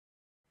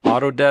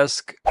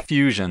Autodesk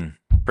Fusion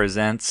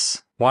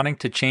presents wanting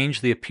to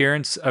change the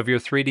appearance of your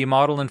 3D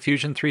model in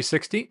Fusion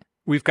 360?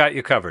 We've got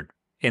you covered.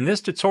 In this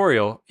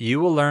tutorial,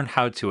 you will learn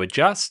how to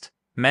adjust,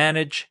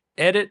 manage,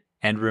 edit,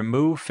 and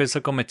remove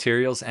physical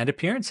materials and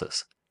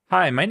appearances.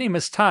 Hi, my name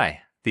is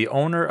Ty, the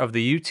owner of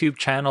the YouTube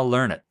channel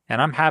Learn It, and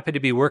I'm happy to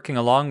be working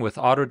along with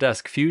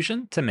Autodesk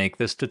Fusion to make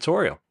this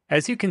tutorial.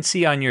 As you can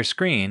see on your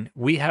screen,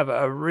 we have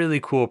a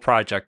really cool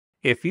project.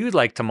 If you'd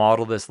like to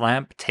model this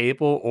lamp,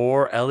 table,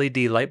 or LED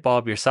light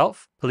bulb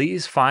yourself,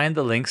 please find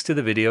the links to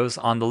the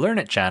videos on the Learn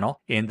It channel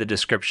in the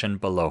description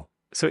below.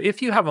 So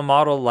if you have a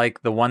model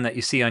like the one that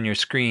you see on your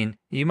screen,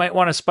 you might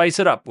want to spice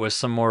it up with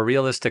some more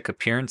realistic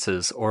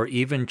appearances or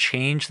even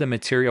change the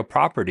material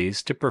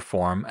properties to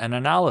perform an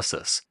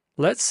analysis.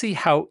 Let's see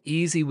how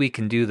easy we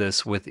can do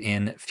this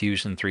within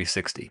Fusion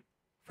 360.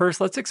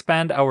 First, let's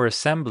expand our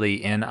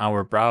assembly in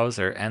our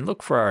browser and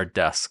look for our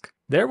desk.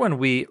 There, when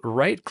we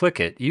right-click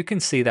it, you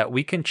can see that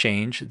we can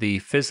change the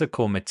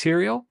physical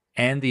material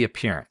and the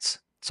appearance.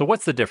 So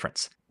what's the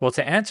difference? Well,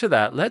 to answer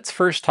that, let's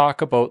first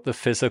talk about the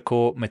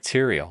physical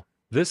material.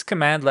 This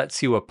command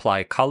lets you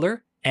apply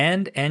color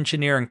and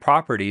engineering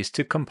properties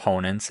to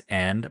components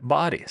and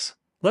bodies.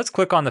 Let's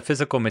click on the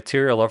physical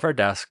material of our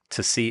desk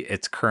to see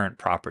its current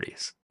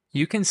properties.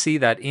 You can see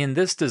that in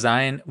this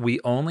design, we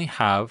only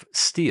have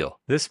steel.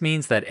 This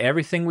means that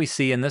everything we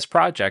see in this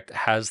project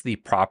has the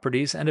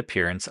properties and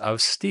appearance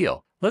of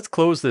steel. Let's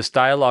close this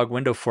dialog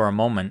window for a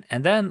moment,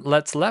 and then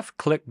let's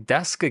left-click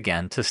Desk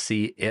again to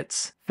see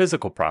its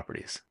physical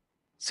properties.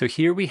 So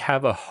here we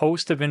have a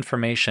host of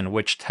information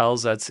which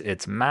tells us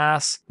its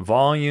mass,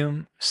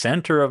 volume,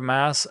 center of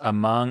mass,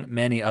 among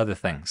many other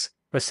things.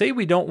 But say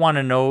we don't want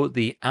to know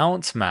the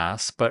ounce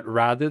mass, but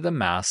rather the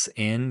mass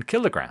in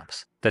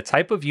kilograms. The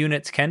type of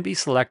units can be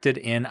selected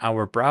in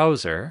our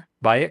browser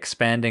by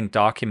expanding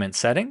document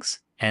settings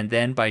and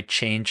then by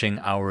changing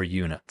our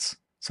units.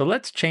 So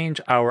let's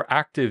change our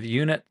active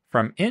unit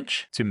from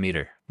inch to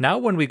meter. Now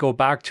when we go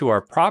back to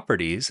our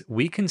properties,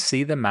 we can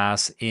see the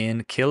mass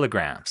in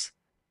kilograms.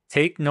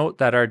 Take note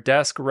that our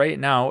desk right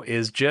now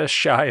is just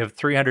shy of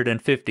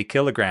 350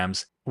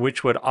 kilograms,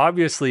 which would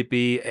obviously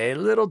be a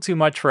little too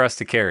much for us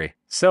to carry.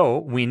 So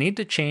we need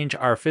to change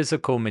our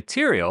physical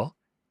material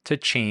to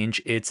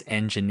change its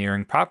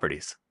engineering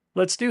properties.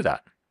 Let's do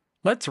that.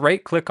 Let's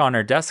right-click on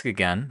our desk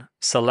again,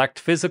 select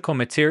Physical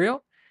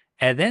Material,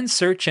 and then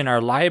search in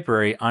our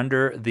library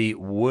under the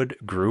Wood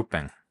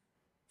grouping.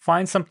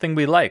 Find something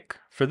we like.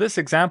 For this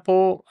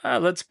example,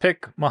 let's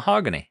pick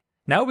mahogany.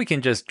 Now we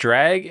can just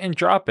drag and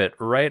drop it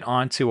right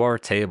onto our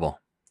table.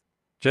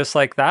 Just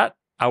like that,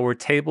 our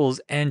table's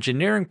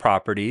engineering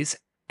properties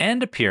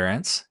and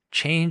appearance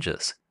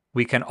changes.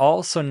 We can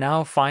also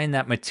now find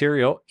that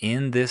material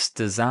in this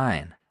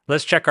design.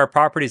 Let's check our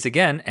properties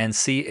again and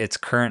see its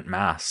current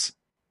mass.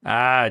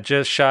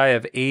 Just shy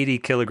of 80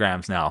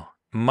 kilograms now.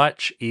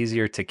 Much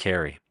easier to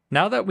carry.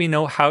 Now that we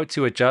know how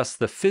to adjust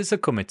the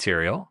physical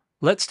material,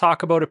 let's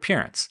talk about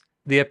appearance.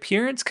 The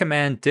appearance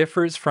command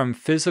differs from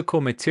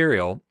physical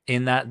material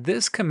in that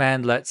this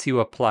command lets you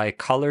apply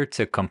color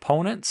to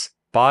components,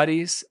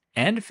 bodies,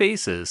 and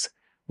faces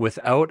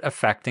without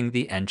affecting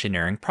the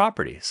engineering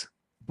properties.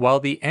 While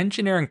the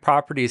engineering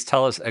properties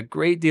tell us a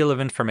great deal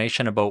of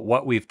information about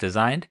what we've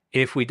designed,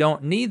 if we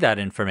don't need that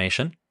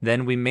information,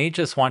 then we may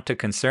just want to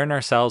concern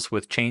ourselves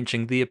with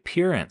changing the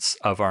appearance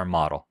of our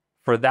model.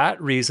 For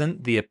that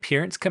reason, the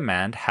appearance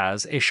command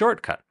has a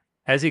shortcut.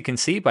 As you can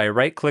see, by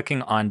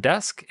right-clicking on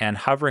Desk and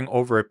hovering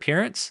over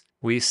Appearance,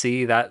 we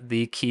see that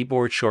the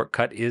keyboard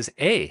shortcut is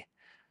A.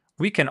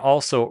 We can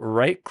also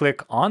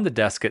right-click on the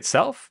desk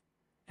itself,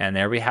 and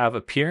there we have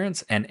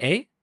Appearance and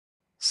A.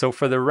 So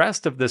for the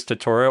rest of this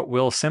tutorial,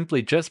 we'll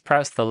simply just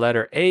press the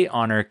letter A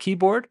on our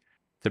keyboard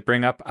to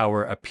bring up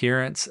our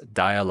Appearance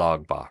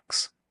dialog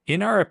box.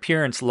 In our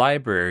Appearance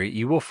library,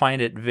 you will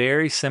find it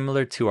very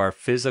similar to our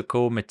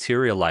physical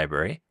material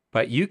library,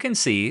 but you can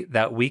see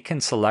that we can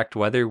select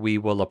whether we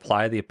will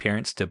apply the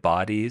appearance to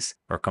bodies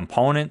or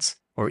components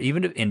or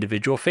even to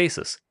individual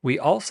faces. We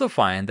also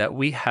find that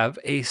we have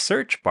a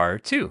search bar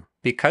too.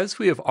 Because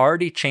we have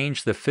already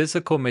changed the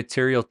physical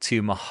material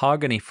to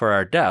mahogany for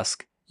our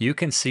desk, you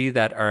can see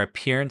that our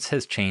appearance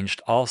has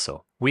changed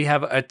also. We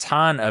have a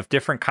ton of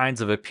different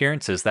kinds of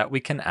appearances that we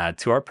can add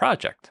to our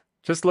project.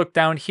 Just look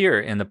down here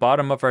in the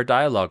bottom of our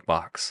dialog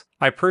box.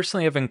 I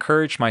personally have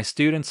encouraged my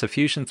students of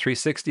Fusion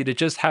 360 to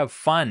just have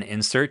fun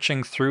in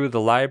searching through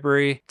the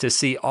library to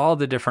see all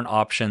the different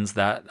options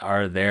that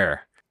are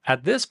there.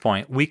 At this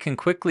point, we can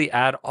quickly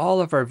add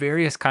all of our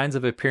various kinds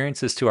of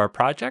appearances to our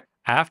project,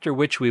 after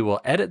which we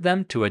will edit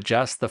them to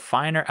adjust the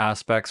finer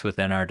aspects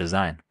within our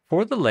design.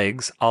 For the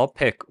legs, I'll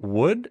pick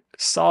wood,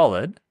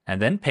 solid,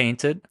 and then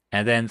painted,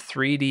 and then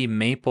 3D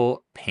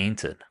maple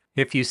painted.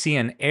 If you see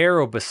an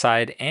arrow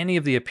beside any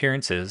of the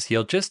appearances,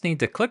 you'll just need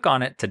to click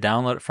on it to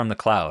download it from the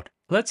cloud.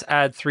 Let's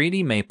add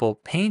 3D maple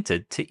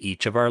painted to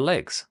each of our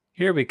legs.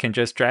 Here we can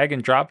just drag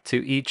and drop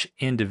to each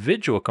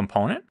individual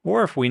component,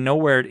 or if we know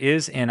where it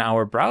is in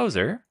our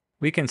browser,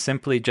 we can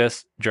simply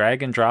just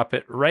drag and drop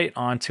it right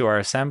onto our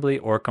assembly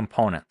or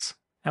components.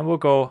 And we'll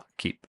go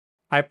keep.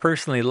 I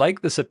personally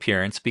like this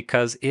appearance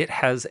because it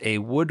has a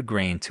wood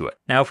grain to it.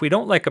 Now, if we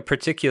don't like a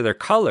particular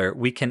color,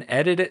 we can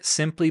edit it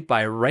simply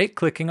by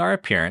right-clicking our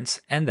appearance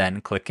and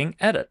then clicking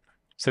Edit.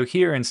 So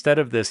here, instead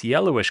of this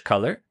yellowish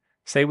color,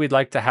 say we'd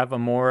like to have a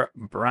more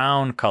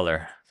brown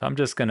color. So I'm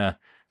just gonna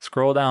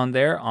scroll down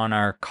there on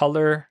our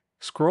color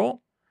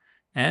scroll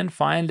and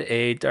find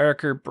a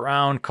darker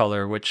brown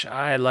color, which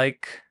I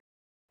like.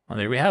 Well,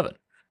 there we have it.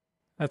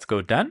 Let's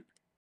go Done.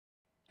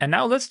 And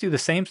now let's do the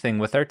same thing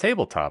with our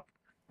tabletop.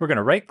 We're going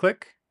to right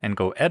click and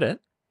go Edit.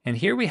 And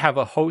here we have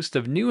a host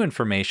of new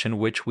information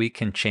which we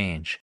can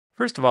change.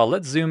 First of all,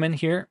 let's zoom in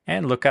here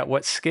and look at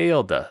what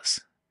scale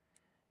does.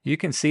 You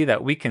can see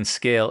that we can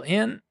scale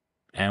in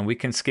and we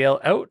can scale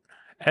out.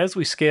 As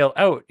we scale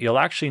out, you'll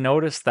actually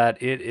notice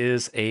that it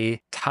is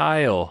a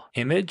tile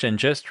image and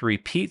just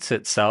repeats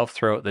itself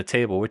throughout the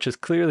table, which is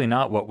clearly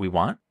not what we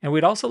want. And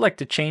we'd also like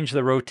to change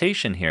the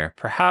rotation here,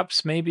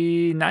 perhaps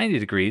maybe 90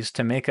 degrees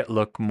to make it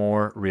look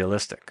more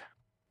realistic.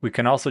 We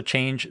can also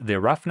change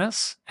the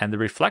roughness and the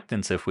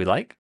reflectance if we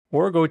like,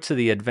 or go to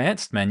the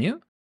advanced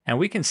menu, and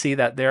we can see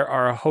that there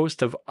are a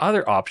host of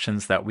other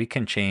options that we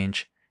can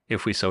change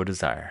if we so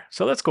desire.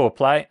 So let's go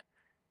Apply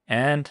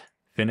and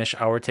finish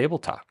our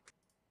tabletop.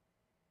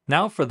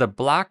 Now for the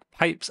black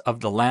pipes of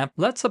the lamp,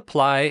 let's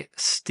apply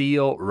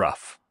Steel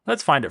Rough.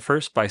 Let's find it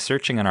first by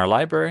searching in our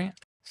library,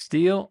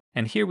 Steel,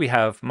 and here we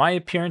have My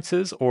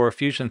Appearances or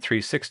Fusion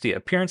 360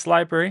 Appearance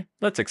Library.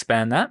 Let's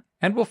expand that,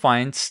 and we'll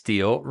find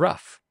Steel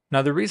Rough.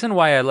 Now the reason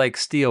why I like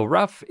Steel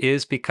Rough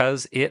is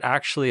because it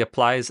actually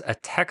applies a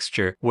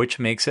texture which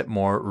makes it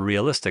more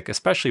realistic,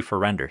 especially for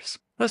renders.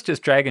 Let's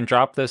just drag and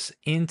drop this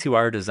into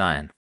our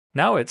design.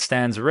 Now it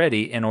stands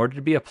ready in order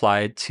to be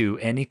applied to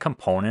any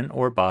component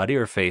or body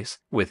or face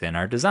within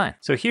our design.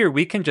 So here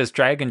we can just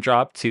drag and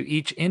drop to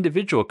each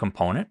individual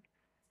component.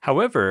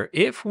 However,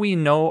 if we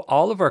know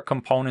all of our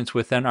components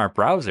within our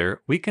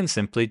browser, we can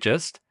simply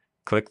just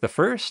click the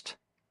first,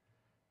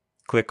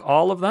 click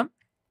all of them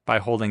by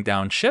holding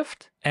down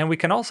Shift, and we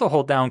can also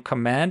hold down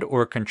Command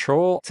or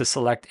Control to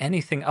select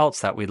anything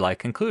else that we'd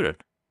like included.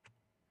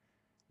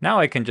 Now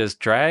I can just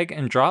drag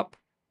and drop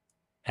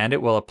and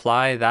it will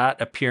apply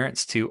that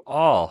appearance to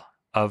all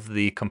of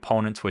the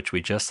components which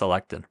we just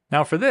selected.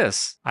 Now for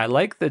this, I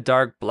like the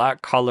dark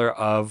black color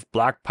of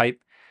black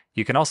pipe.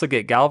 You can also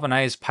get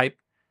galvanized pipe,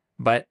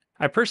 but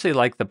I personally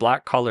like the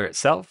black color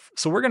itself.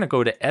 So we're going to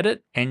go to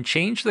Edit and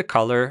change the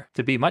color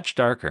to be much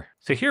darker.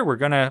 So here we're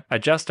going to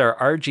adjust our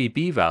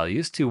RGB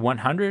values to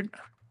 100,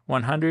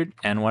 100,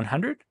 and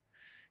 100,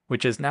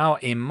 which is now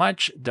a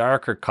much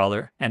darker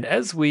color. And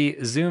as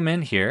we zoom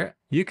in here,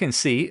 you can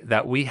see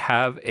that we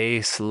have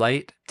a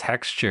slight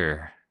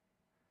texture,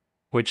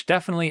 which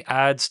definitely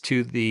adds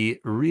to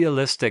the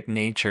realistic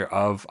nature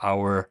of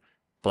our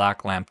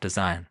black lamp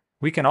design.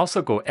 We can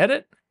also go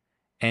Edit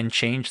and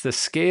change the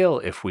scale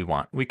if we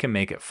want. We can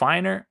make it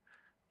finer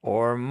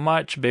or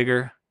much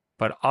bigger,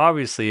 but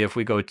obviously if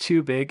we go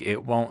too big,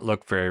 it won't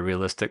look very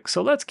realistic.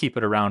 So let's keep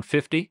it around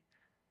 50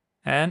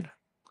 and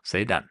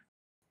say Done.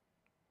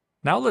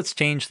 Now let's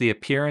change the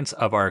appearance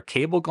of our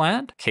cable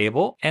gland,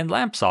 cable, and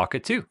lamp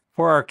socket too.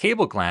 For our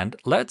cable gland,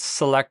 let's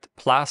select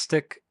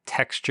Plastic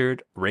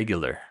Textured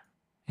Regular.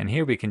 And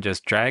here we can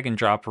just drag and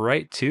drop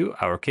right to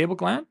our cable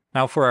gland.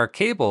 Now for our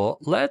cable,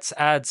 let's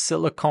add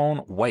Silicone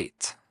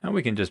White. And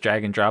we can just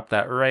drag and drop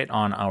that right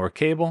on our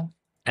cable.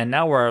 And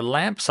now our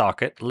lamp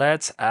socket,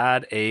 let's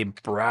add a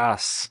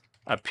brass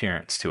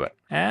appearance to it.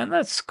 And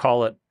let's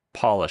call it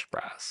Polished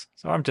Brass.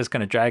 So I'm just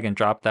going to drag and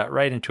drop that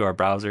right into our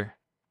browser.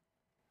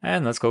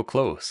 And let's go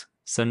close.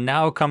 So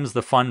now comes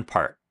the fun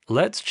part.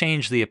 Let's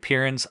change the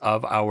appearance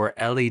of our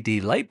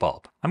LED light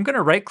bulb. I'm going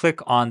to right click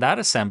on that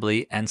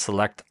assembly and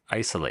select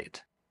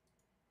Isolate.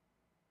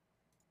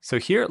 So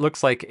here it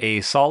looks like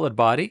a solid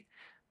body,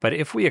 but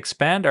if we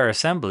expand our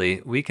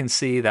assembly, we can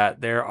see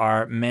that there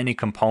are many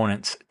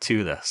components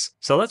to this.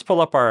 So let's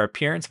pull up our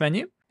appearance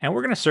menu and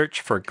we're going to search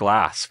for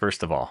glass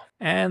first of all.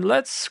 And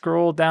let's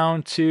scroll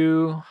down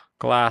to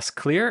glass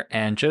clear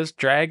and just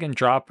drag and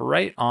drop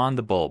right on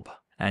the bulb.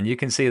 And you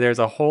can see there's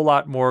a whole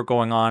lot more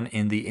going on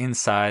in the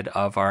inside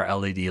of our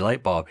LED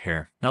light bulb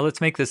here. Now let's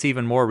make this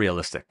even more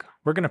realistic.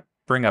 We're going to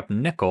bring up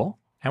nickel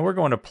and we're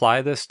going to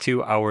apply this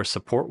to our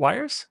support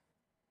wires,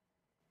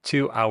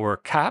 to our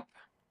cap.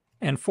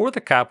 And for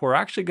the cap, we're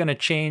actually going to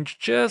change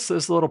just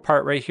this little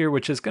part right here,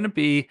 which is going to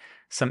be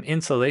some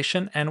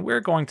insulation. And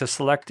we're going to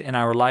select in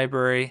our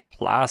library,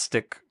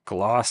 Plastic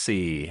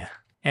Glossy.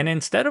 And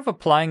instead of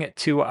applying it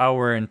to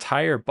our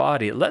entire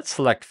body, let's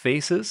select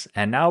faces.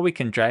 And now we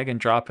can drag and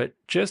drop it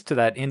just to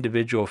that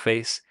individual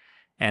face.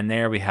 And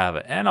there we have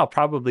it. And I'll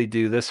probably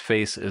do this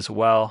face as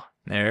well.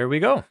 There we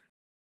go.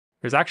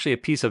 There's actually a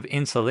piece of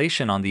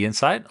insulation on the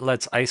inside.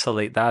 Let's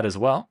isolate that as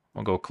well.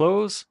 We'll go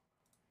close,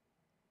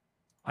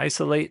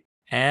 isolate.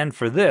 And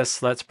for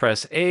this, let's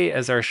press A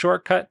as our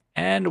shortcut.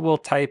 And we'll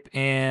type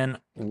in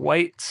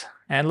white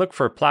and look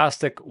for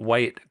Plastic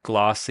White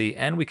Glossy.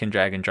 And we can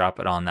drag and drop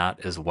it on that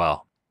as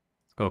well.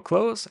 Go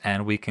close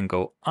and we can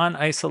go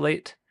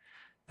unisolate.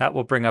 That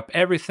will bring up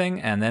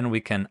everything and then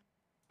we can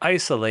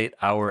isolate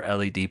our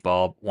LED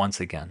bulb once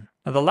again.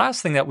 Now, the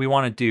last thing that we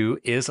want to do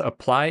is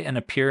apply an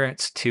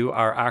appearance to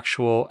our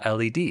actual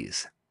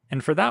LEDs.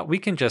 And for that, we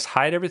can just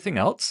hide everything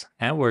else,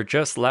 and we're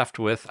just left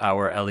with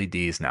our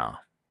LEDs now.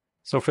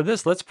 So for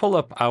this, let's pull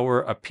up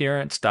our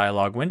appearance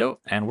dialog window,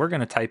 and we're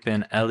going to type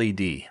in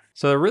LED.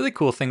 So the really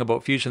cool thing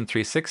about Fusion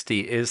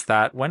 360 is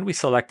that when we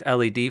select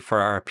LED for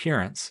our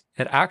appearance,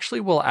 it actually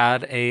will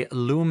add a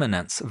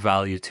luminance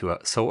value to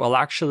it. So it will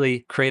actually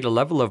create a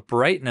level of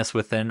brightness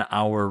within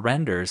our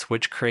renders,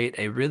 which create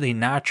a really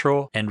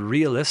natural and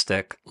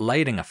realistic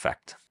lighting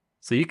effect.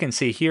 So you can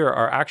see here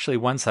are actually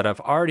ones that I've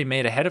already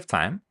made ahead of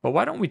time. But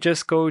why don't we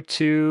just go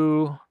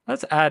to,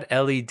 let's add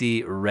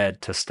LED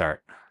red to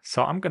start.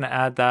 So I'm going to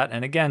add that.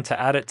 And again, to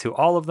add it to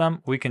all of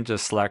them, we can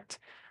just select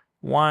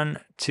 1,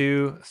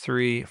 2,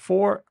 3,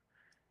 4,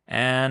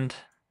 and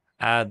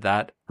add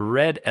that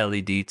red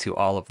LED to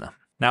all of them.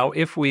 Now,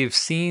 if we've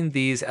seen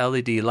these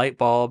LED light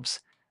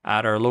bulbs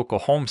at our local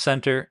home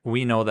center,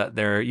 we know that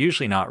they're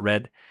usually not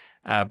red,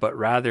 but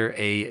rather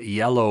a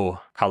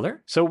yellow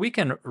color. So we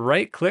can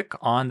right click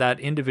on that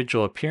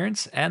individual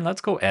appearance and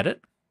let's go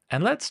edit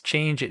and let's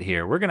change it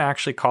here. We're going to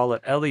actually call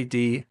it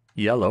LED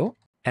yellow.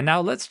 And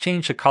now let's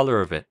change the color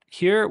of it.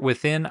 Here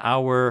within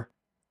our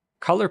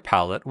color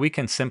palette, we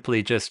can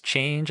simply just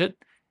change it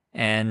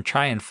and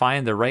try and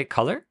find the right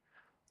color.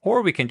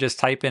 Or we can just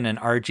type in an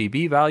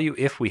RGB value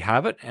if we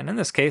have it. And in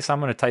this case, I'm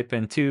going to type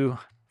in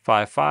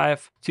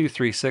 255,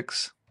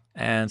 236,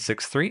 and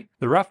 63.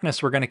 The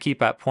roughness we're going to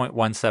keep at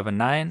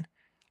 0.179.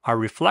 Our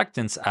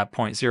reflectance at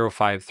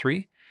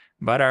 0.053.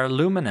 But our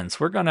luminance,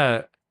 we're going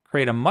to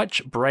create a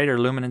much brighter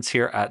luminance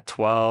here at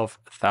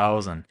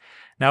 12,000.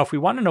 Now, if we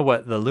want to know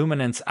what the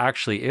luminance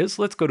actually is,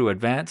 let's go to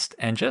Advanced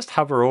and just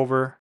hover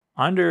over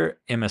under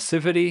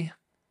Emissivity.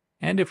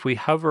 And if we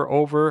hover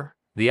over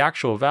the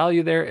actual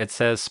value there, it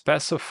says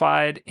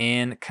specified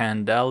in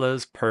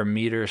candelas per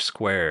meter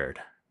squared.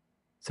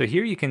 So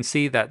here you can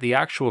see that the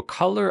actual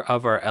color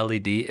of our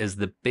LED is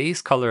the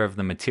base color of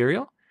the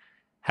material.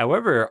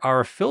 However,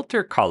 our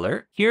filter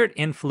color, here it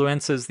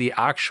influences the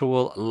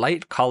actual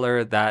light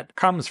color that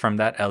comes from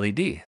that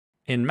LED.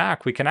 In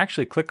Mac, we can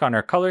actually click on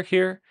our color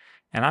here,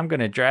 and I'm going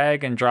to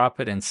drag and drop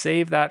it and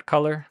save that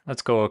color.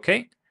 Let's go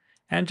OK.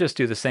 And just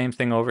do the same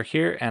thing over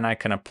here, and I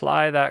can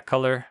apply that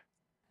color.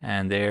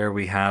 And there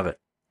we have it.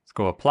 Let's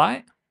go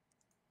apply.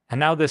 And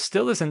now this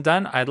still isn't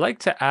done. I'd like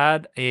to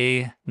add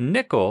a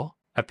nickel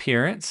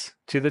appearance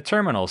to the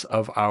terminals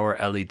of our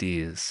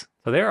LEDs.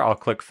 So there, I'll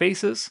click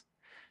Faces.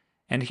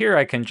 And here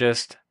I can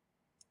just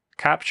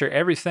capture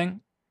everything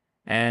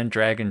and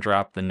drag and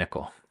drop the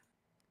nickel.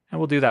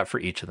 And we'll do that for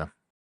each of them.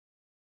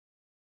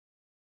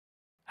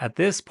 At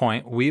this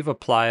point, we've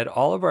applied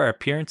all of our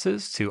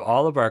appearances to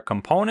all of our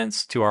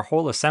components, to our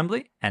whole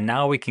assembly, and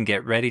now we can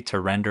get ready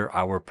to render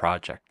our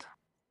project.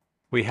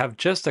 We have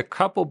just a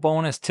couple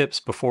bonus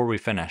tips before we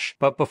finish.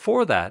 But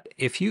before that,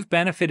 if you've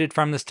benefited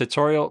from this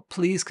tutorial,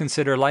 please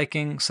consider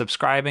liking,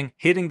 subscribing,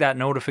 hitting that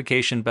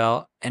notification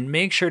bell, and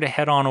make sure to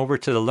head on over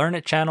to the Learn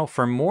It channel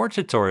for more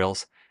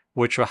tutorials,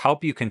 which will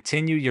help you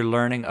continue your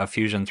learning of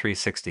Fusion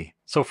 360.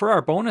 So for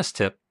our bonus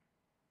tip,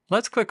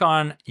 let's click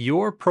on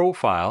Your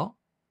Profile,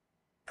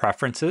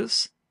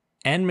 Preferences,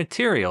 and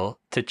Material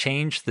to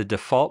change the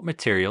default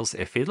materials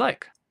if you'd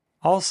like.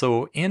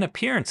 Also, in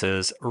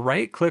Appearances,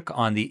 right-click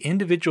on the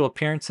individual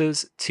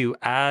appearances to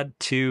add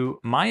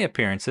to My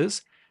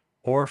Appearances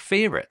or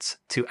Favorites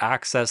to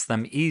access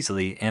them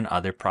easily in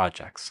other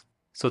projects.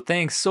 So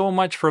thanks so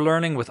much for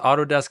learning with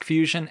Autodesk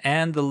Fusion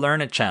and the Learn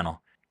It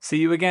channel. See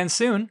you again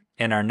soon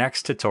in our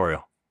next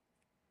tutorial.